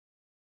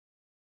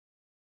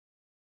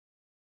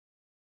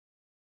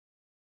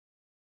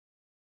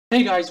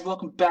Hey guys,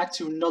 welcome back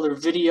to another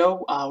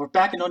video. We're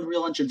back in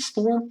Unreal Engine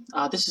 4.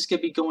 This is going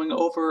to be going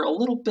over a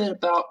little bit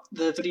about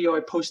the video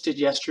I posted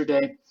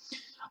yesterday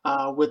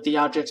with the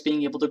objects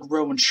being able to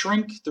grow and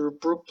shrink through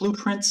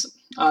blueprints.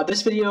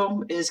 This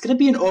video is going to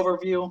be an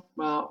overview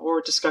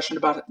or discussion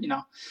about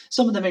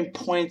some of the main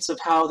points of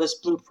how this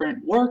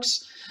blueprint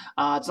works.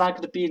 It's not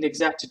going to be an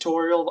exact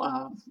tutorial.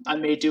 I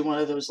may do one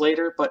of those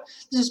later, but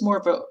this is more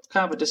of a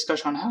kind of a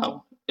discussion on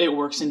how it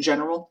works in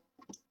general.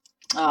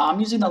 I'm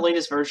using the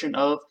latest version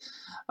of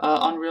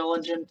Unreal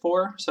Engine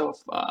 4, so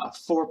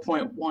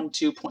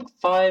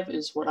 4.12.5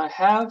 is what I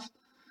have.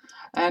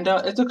 And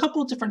it's a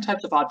couple of different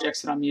types of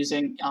objects that I'm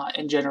using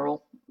in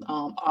general.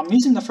 I'm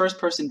using the first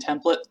person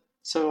template,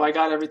 so I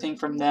got everything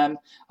from them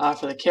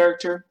for the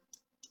character.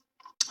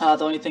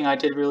 The only thing I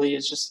did really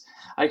is just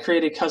I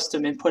created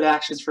custom input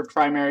actions for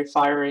primary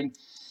firing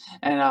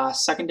and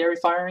secondary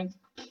firing.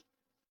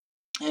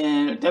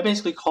 And that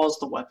basically calls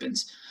the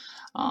weapons.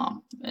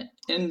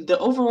 And the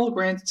overall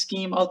grand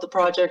scheme of the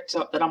project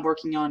that I'm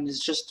working on is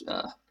just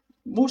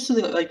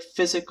mostly like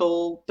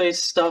physical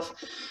based stuff.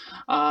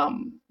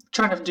 Trying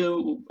to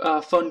do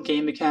fun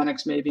game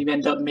mechanics, maybe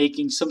end up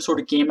making some sort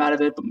of game out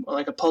of it,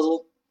 like a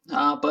puzzle.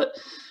 But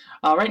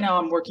right now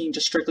I'm working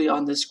just strictly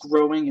on this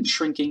growing and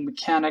shrinking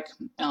mechanic,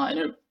 and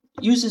it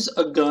uses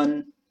a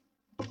gun,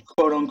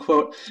 quote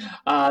unquote,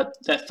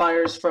 that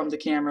fires from the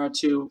camera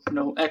to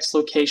X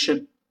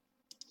location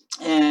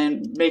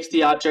and makes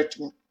the object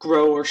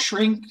grow or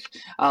shrink.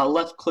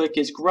 Left click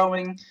is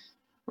growing,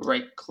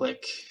 right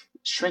click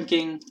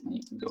shrinking.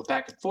 You can go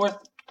back and forth.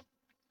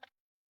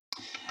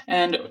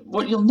 And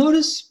what you'll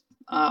notice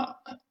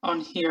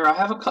on here, I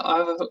have a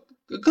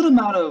good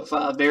amount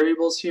of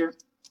variables here.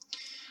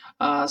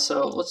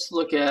 So let's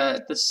look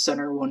at the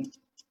center one.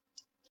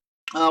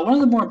 One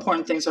of the more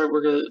important things that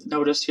we're going to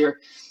notice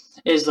here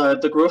is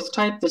the growth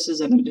type. This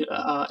is an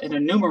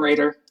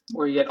enumerator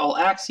where you get all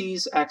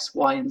axes, X,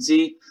 Y, and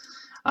Z.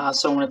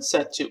 So when it's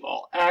set to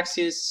all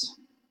axes,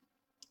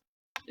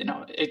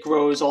 it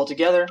grows all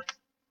together.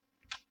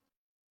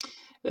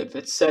 If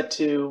it's set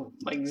to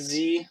like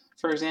Z,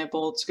 for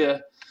example, it's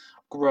gonna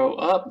grow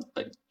up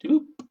like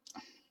doop.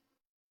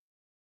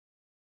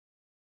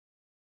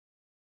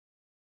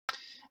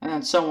 And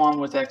then so on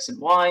with X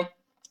and Y.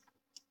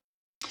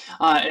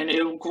 And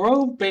it will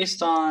grow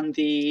based on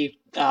the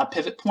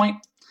pivot point.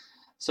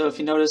 So if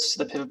you notice,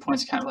 the pivot point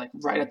is kind of like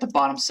right at the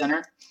bottom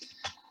center.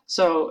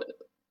 So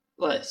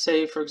let's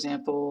say, for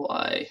example,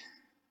 I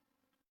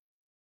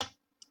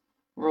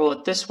roll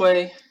it this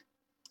way,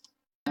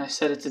 and I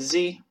set it to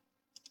Z.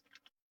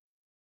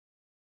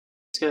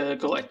 It's gonna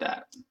go like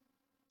that.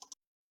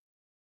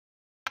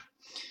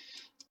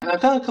 And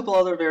I've got a couple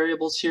other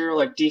variables here,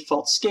 like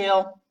default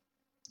scale.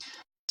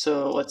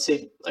 So let's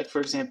say, like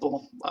for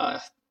example,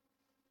 I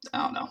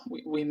don't know,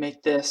 we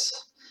make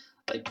this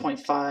like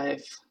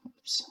 0.5.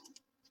 Oops.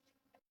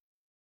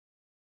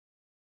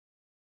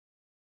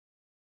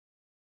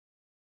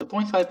 So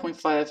 0.5,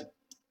 0.5,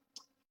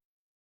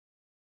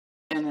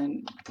 and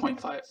then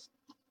 0.5.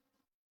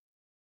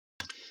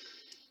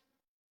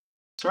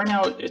 So right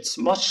now it's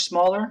much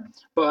smaller,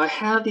 but I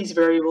have these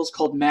variables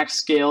called max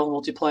scale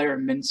multiplier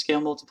and min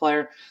scale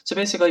multiplier. So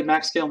basically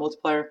max scale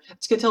multiplier,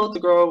 it's going to tell it to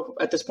grow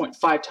at this point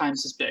 5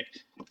 times as big.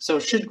 So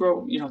it should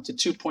grow, to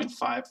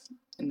 2.5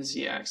 in the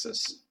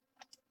z-axis,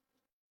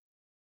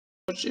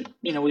 which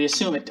we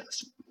assume it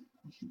does.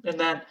 And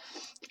then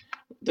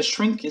the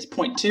shrink is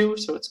 0.2,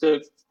 so it's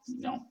good.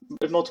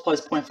 It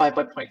multiplies 0.5 by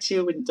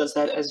 0.2 and does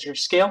that as your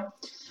scale.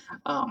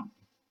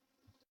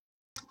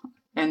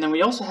 And then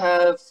we also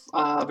have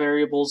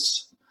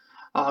variables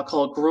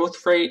called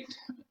growth rate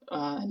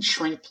and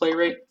shrink play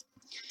rate.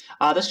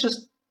 This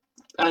just,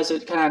 as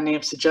it kind of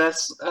name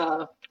suggests,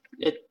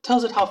 it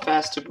tells it how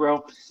fast to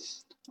grow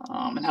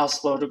and how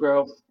slow to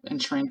grow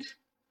and shrink.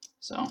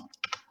 So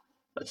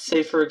let's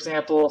say, for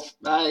example,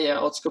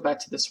 let's go back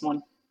to this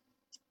one.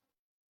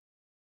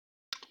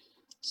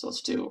 So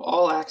let's do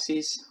all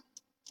axes,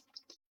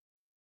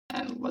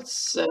 and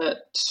let's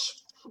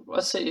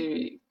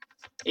say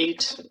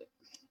 8.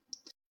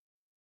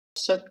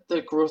 Set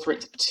the growth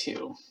rate to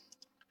 2.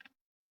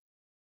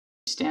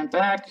 Stand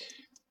back,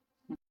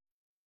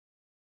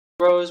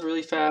 grows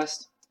really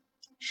fast,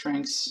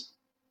 shrinks.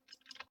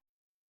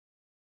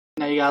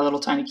 Now you got a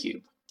little tiny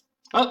cube.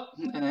 Oh,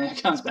 and then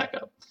it comes back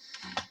up.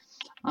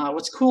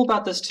 What's cool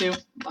about this too,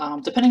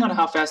 depending on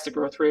how fast the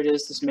growth rate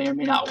is, this may or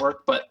may not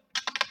work, but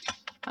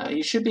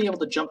you should be able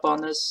to jump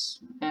on this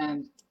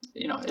and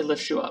it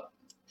lifts you up.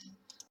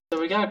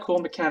 So we got a cool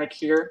mechanic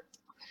here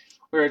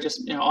where it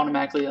just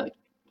automatically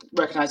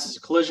recognizes a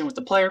collision with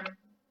the player,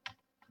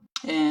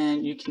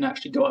 and you can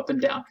actually go up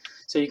and down.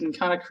 So you can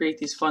kind of create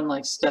these fun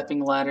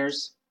stepping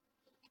ladders.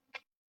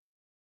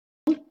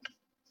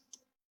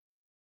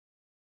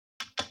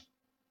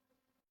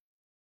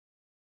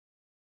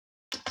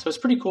 So it's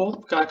pretty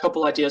cool. Got a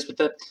couple ideas with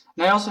it.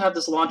 And I also have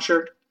this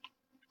launcher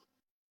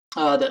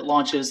that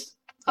launches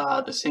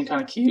the same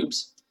kind of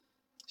cubes,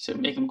 so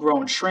make them grow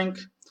and shrink.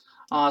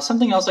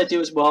 Something else I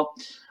do as well,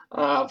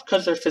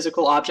 because they're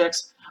physical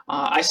objects,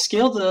 I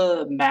scale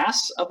the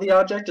mass of the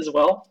object as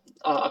well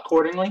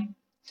accordingly.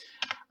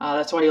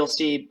 That's why you'll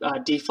see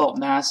default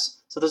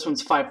mass. So this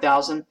one's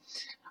 5,000.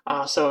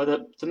 So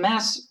the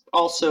mass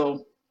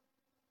also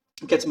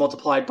gets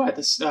multiplied by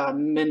this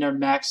min or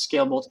max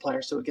scale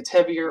multiplier. So it gets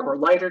heavier or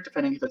lighter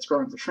depending if it's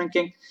growing or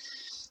shrinking.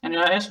 And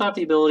I also have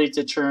the ability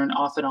to turn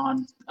off and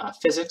on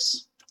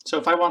physics. So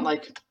if I want,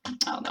 like, I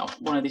don't know,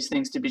 one of these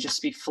things to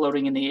just be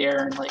floating in the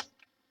air and like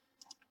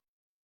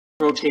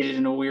rotated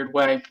in a weird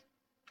way,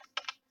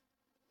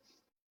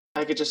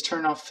 I could just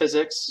turn off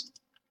physics.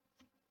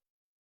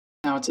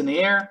 Now it's in the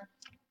air.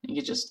 You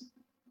could just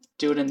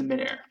do it in the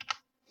midair.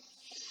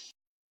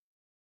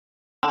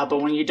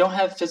 But when you don't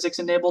have physics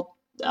enabled,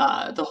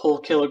 the whole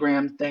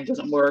kilogram thing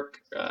doesn't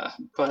work.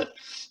 But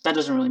that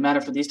doesn't really matter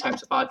for these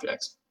types of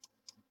objects.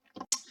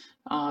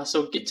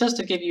 So just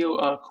to give you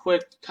a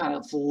quick kind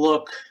of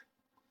look,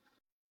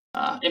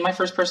 in my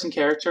first-person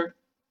character,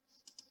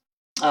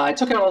 I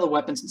took out all the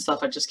weapons and stuff.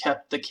 I just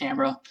kept the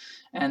camera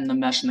and the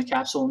mesh and the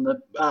capsule and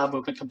the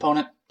movement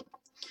component.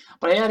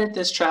 But I added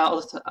this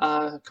child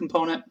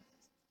component.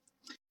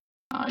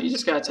 You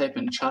just gotta type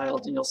in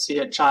child and you'll see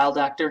it, child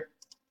actor.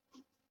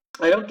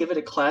 I don't give it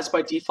a class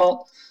by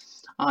default,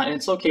 and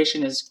its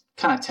location is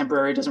kind of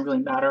temporary. It doesn't really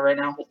matter right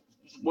now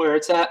where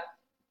it's at.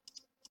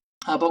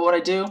 But what I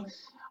do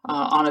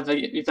on an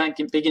event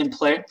begin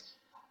play,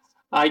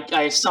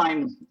 I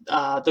assign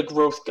the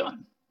growth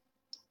gun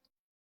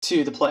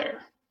to the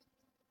player.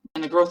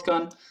 And the growth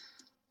gun,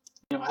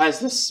 has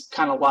this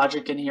kind of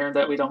logic in here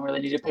that we don't really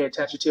need to pay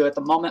attention to at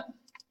the moment.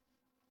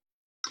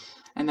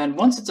 And then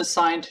once it's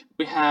assigned,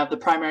 we have the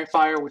primary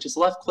fire, which is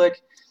left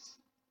click,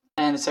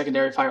 and the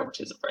secondary fire, which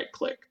is a right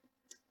click.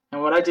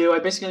 And what I do, I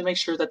basically make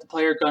sure that the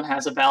player gun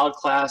has a valid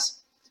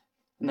class.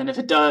 And then if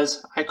it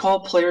does, I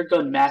call player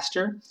gun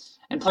master.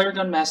 And player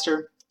gun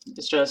master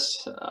is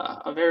just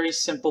a very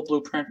simple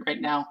blueprint right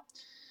now.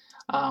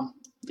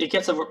 It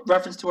gets a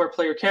reference to our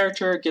player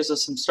character, gives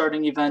us some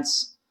starting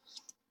events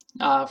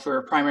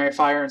for primary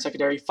fire and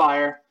secondary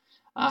fire,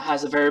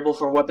 has a variable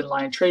for weapon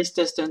line trace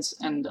distance,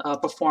 and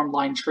perform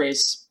line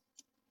trace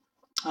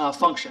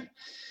function.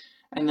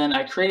 And then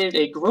I created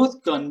a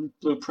growth gun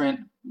blueprint,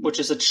 which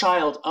is a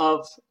child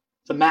of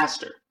the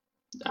master,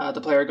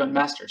 the player gun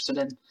master. So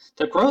then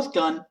the growth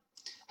gun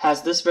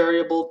has this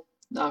variable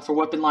for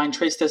weapon line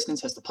trace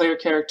distance, has the player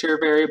character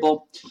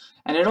variable,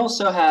 and it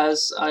also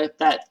has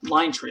that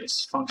line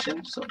trace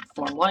function. So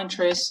perform line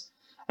trace.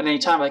 At any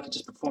time, I can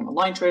just perform a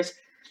line trace,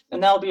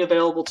 and that'll be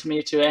available to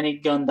me to any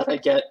gun that I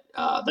get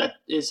that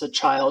is a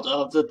child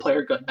of the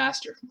player gun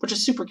master, which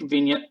is super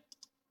convenient.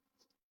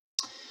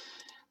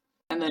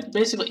 And then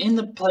basically in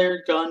the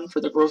player gun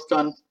for the growth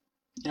gun,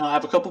 I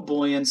have a couple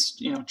booleans,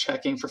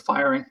 checking for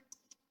firing.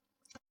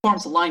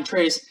 Performs a line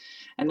trace,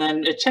 and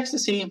then it checks to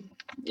see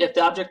if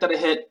the object that I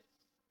hit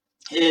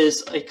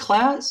is a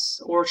class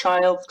or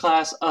child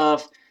class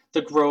of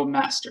the grow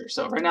master.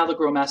 So right now the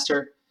grow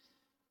master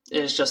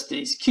is just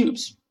these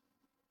cubes.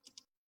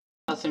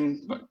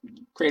 Nothing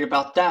great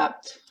about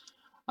that.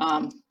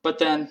 But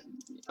then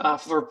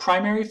for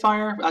primary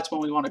fire, that's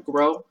when we want to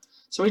grow.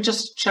 So we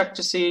just check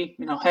to see,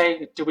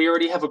 hey, do we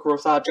already have a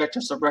growth object,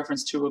 just a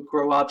reference to a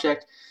grow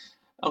object?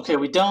 Okay,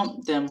 we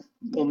don't, then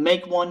we'll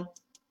make one.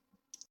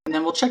 And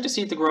then we'll check to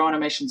see if the grow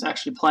animation is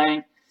actually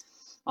playing.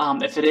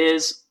 If it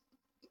is,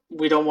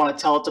 we don't want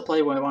to tell it to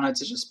play. We want it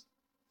to just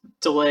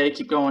delay,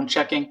 keep going,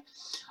 checking.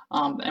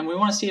 And we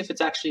want to see if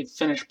it's actually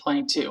finished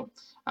playing too.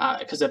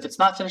 Because if it's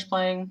not finished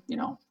playing, we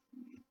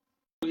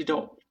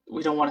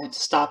don't want it to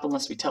stop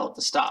unless we tell it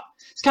to stop.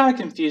 It's kind of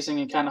confusing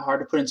and kind of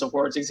hard to put into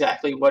words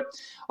exactly what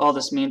all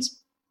this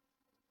means.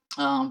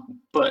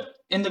 But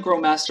in the grow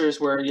master is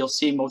where you'll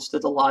see most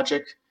of the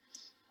logic.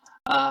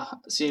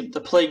 See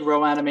the play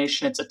grow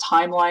animation, it's a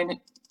timeline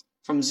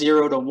from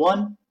 0 to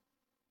 1.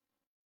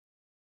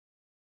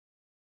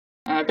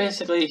 And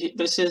basically,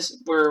 this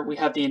is where we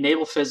have the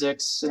enable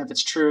physics, and if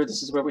it's true,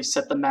 this is where we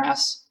set the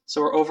mass.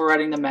 So we're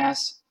overriding the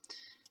mass.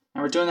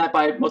 And we're doing that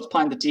by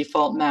multiplying the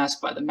default mass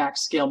by the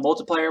max scale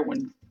multiplier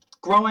when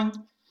growing.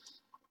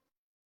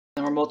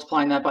 And we're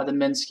multiplying that by the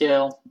min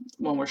scale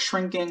when we're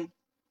shrinking.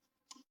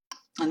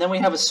 And then we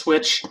have a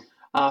switch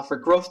for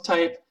growth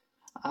type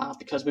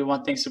because we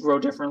want things to grow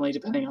differently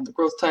depending on the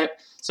growth type.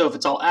 So if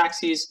it's all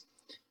axes,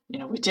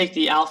 we take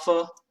the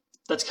alpha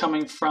that's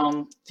coming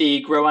from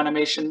the grow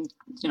animation,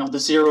 the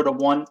 0 to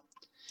 1.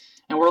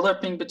 And we're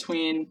leaping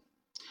between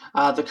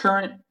the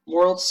current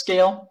world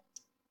scale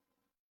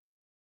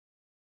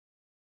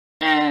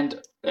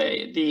and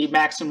the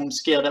maximum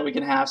scale that we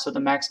can have, so the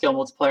max scale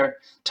multiplier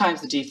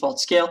times the default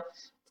scale,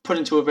 put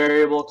into a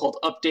variable called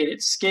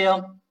updated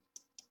scale,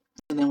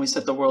 and then we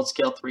set the world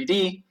scale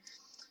 3D.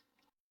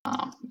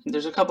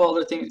 There's a couple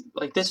other things,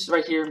 like this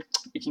right here,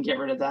 we can get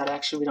rid of that,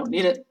 actually, we don't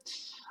need it.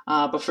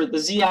 But for the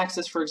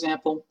z-axis, for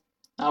example,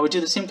 we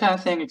do the same kind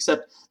of thing,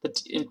 except that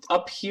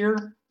up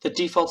here, the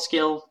default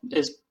scale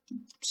is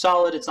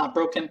solid, it's not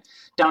broken.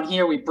 Down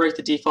here, we break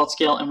the default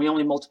scale, and we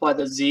only multiply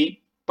the z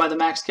by the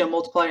max scale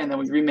multiplier, and then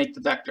we remake the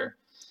vector.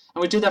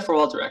 And we do that for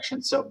all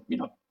directions. So,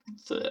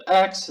 the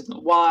x and the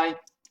y,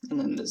 and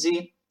then the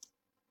Z.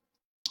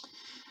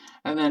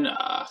 And then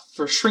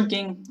for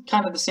shrinking,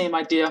 kind of the same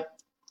idea.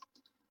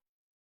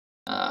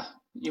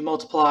 You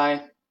multiply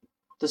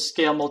the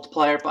scale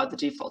multiplier by the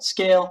default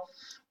scale,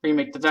 or you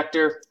make the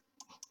vector.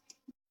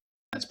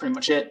 That's pretty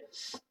much it.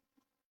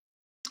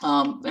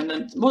 And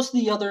then most of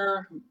the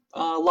other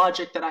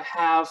logic that I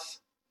have,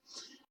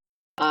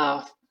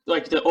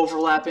 like the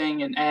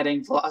overlapping and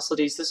adding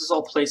velocities, this is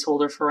all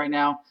placeholder for right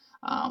now,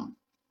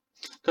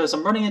 because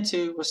I'm running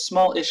into a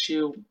small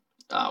issue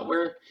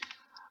where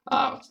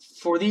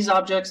for these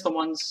objects, the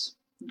ones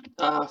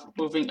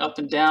moving up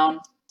and down,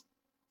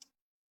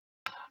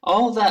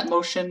 all that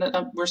motion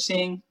that we're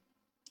seeing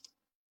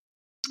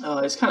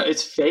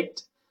it's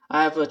faked.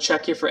 I have a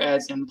check here for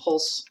adds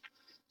impulse,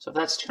 so if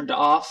that's turned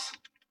off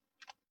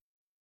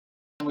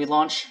and we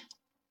launch,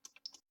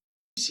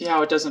 you see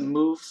how it doesn't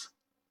move?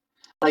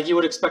 Like you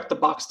would expect the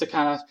box to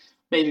kind of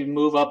maybe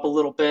move up a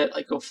little bit,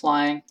 like go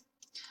flying,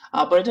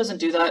 but it doesn't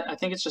do that. I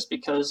think it's just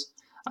because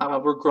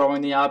we're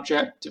growing the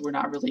object, we're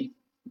not really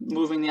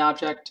moving the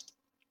object.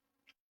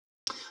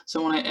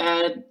 So when I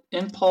add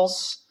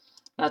impulse,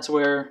 that's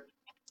where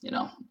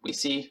we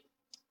see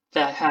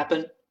that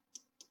happen.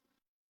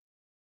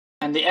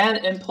 And the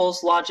add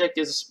impulse logic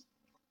is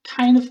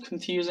kind of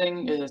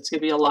confusing. It's going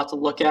to be a lot to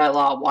look at, a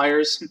lot of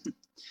wires.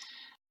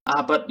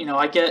 But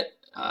I get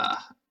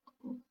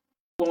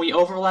when we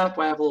overlap,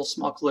 I have a little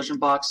small collision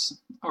box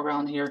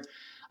around here.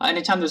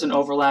 Anytime there's an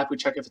overlap, we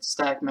check if it's a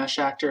static mesh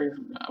actor.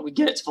 We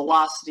get its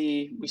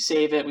velocity, we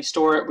save it, we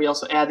store it. We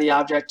also add the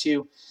object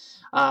to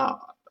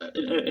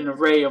an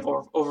array of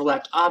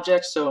overlapped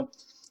objects, so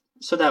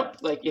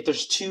that like if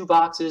there's two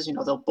boxes,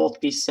 they'll both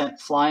be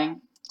sent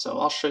flying. So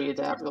I'll show you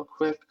that real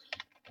quick.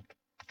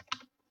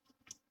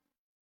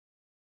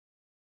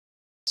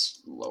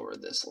 Let's lower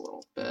this a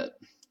little bit.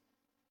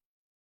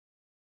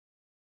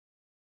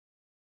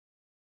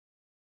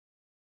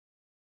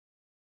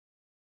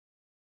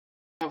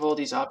 I have all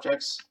these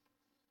objects,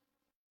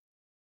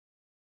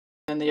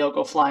 and they'll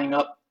go flying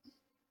up.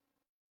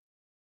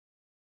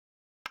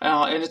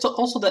 And it's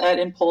also the add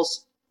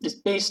impulse is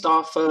based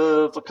off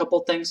of a couple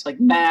things like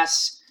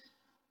mass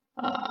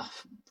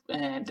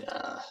and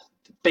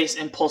base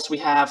impulse we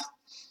have.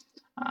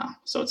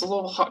 So it's a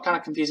little kind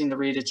of confusing to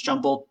read. It's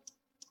jumbled,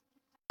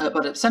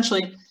 but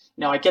essentially,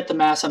 I get the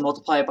mass, I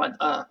multiply it by,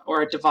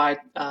 or I divide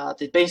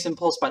the base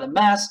impulse by the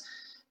mass.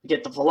 We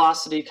get the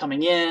velocity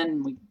coming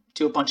in. We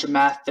do a bunch of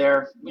math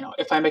there.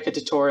 If I make a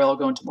tutorial, I'll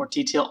go into more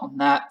detail on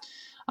that.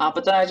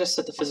 But then I just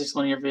set the physics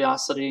linear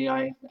velocity.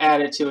 I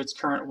add it to its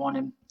current one,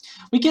 and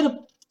we get a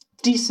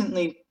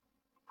decently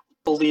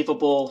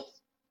believable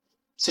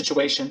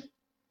situation.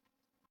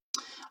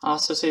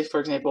 So say, for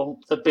example,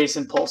 the base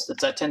impulse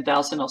that's at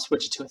 10,000, I'll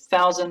switch it to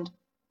 1,000.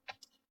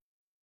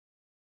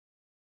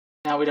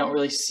 Now we don't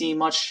really see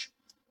much.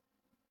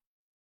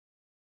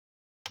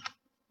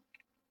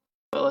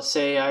 But let's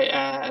say I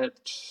add,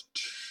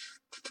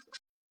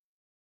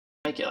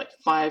 make it like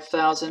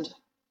 5,000.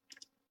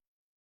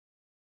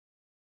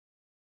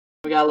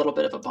 We got a little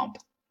bit of a bump.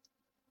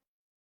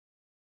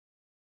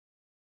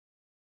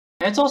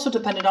 And it's also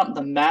dependent on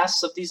the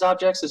mass of these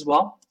objects as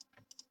well.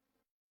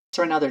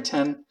 So right now they're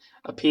 10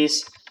 a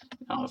piece.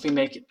 If we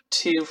make it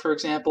 2, for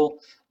example,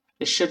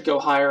 it should go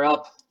higher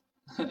up.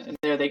 And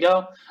there they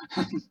go.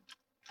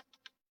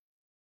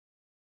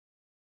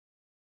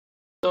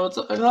 So it's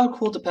a lot of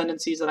cool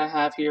dependencies that I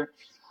have here.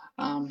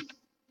 Trying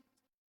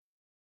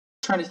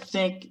to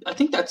think, I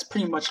think that's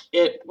pretty much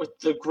it with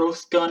the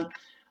growth gun.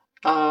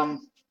 I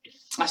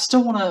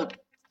still want to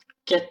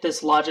get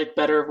this logic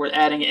better with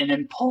adding an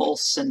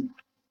impulse and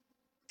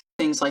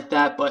things like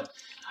that, but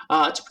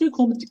it's a pretty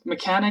cool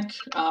mechanic.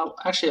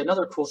 Actually,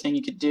 another cool thing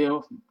you could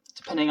do,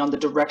 depending on the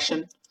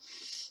direction,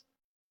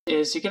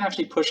 is you can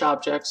actually push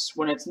objects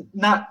when it's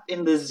not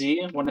in the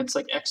Z, when it's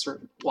like X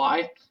or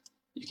Y,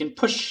 you can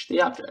push the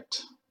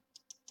object.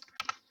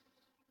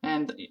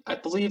 And I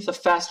believe the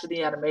faster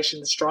the animation,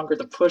 the stronger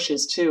the push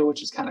is too,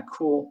 which is kind of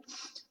cool.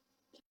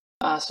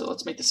 So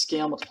let's make the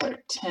scale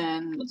multiplier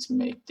 10. Let's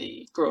make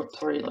the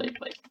growth rate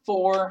like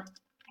 4.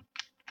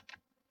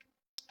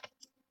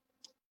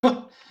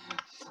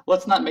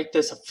 Let's not make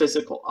this a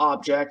physical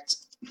object.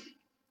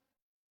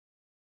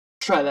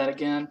 Try that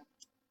again.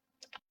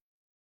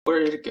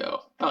 Where did it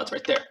go? Oh, it's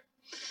right there.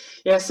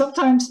 Yeah,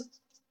 sometimes,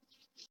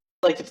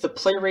 like if the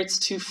play rate's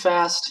too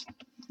fast,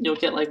 you'll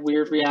get like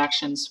weird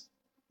reactions.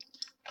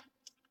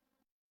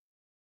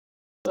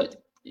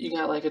 But you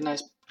got like a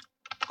nice,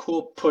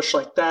 cool push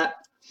like that.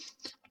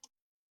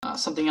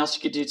 Something else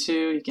you could do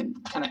too, you can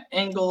kind of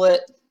angle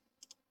it.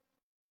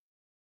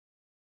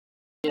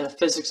 Get a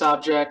physics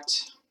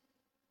object.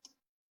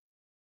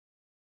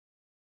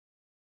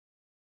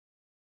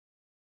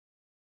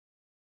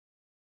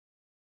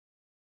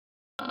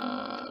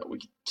 We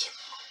can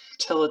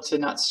tell it to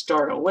not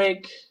start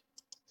awake.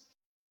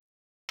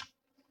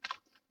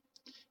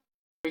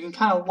 We can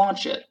kind of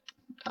launch it.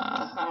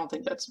 I don't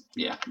think that's,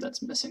 yeah,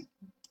 that's missing.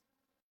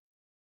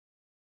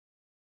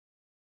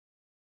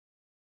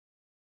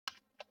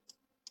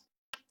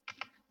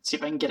 Let's see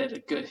if I can get it a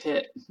good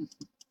hit.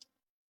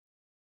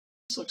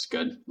 This looks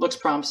good. Looks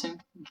promising.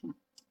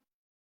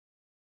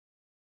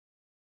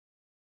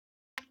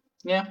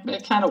 Yeah,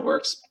 it kind of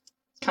works.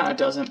 Kind of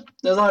doesn't.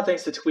 There's a lot of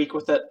things to tweak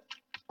with it.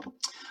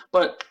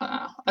 But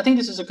I think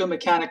this is a good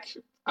mechanic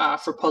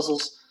for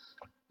puzzles.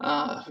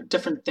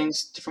 Different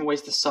things, different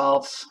ways to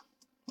solve,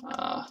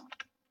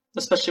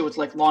 especially with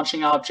like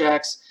launching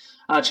objects,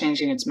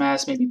 changing its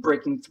mass, maybe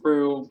breaking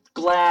through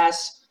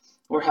glass,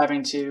 or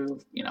having to,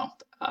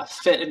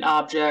 fit an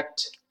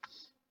object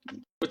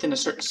within a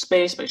certain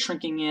space by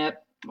shrinking it,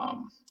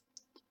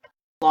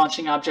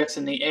 launching objects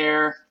in the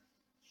air,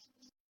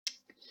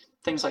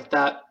 things like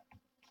that.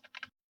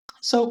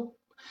 So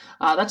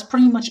that's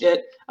pretty much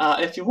it.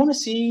 If you want to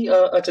see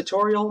a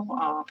tutorial,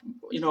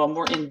 a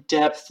more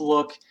in-depth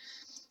look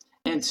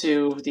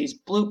into these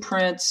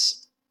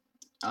blueprints,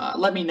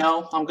 let me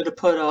know. I'm going to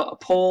put a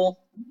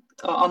poll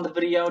on the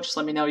video. Just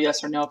let me know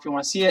yes or no if you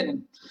want to see it,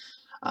 and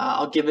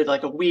I'll give it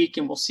like a week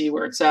and we'll see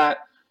where it's at.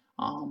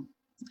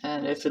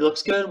 And if it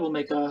looks good, we'll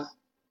make a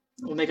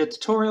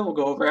tutorial. We'll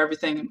go over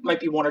everything. It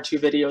might be 1 or 2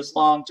 videos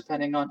long,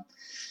 depending on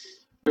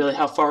really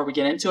how far we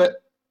get into it.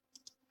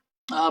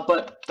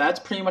 But that's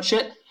pretty much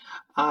it.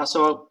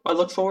 So I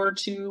look forward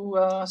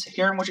to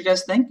hearing what you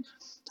guys think.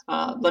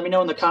 Let me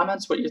know in the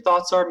comments what your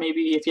thoughts are.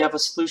 Maybe if you have a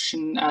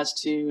solution as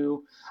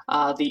to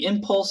the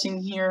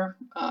impulsing here,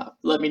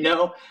 let me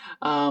know.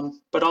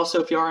 But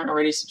also, if you aren't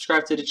already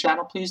subscribed to the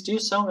channel, please do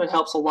so. It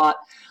helps a lot.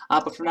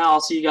 But for now,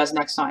 I'll see you guys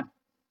next time.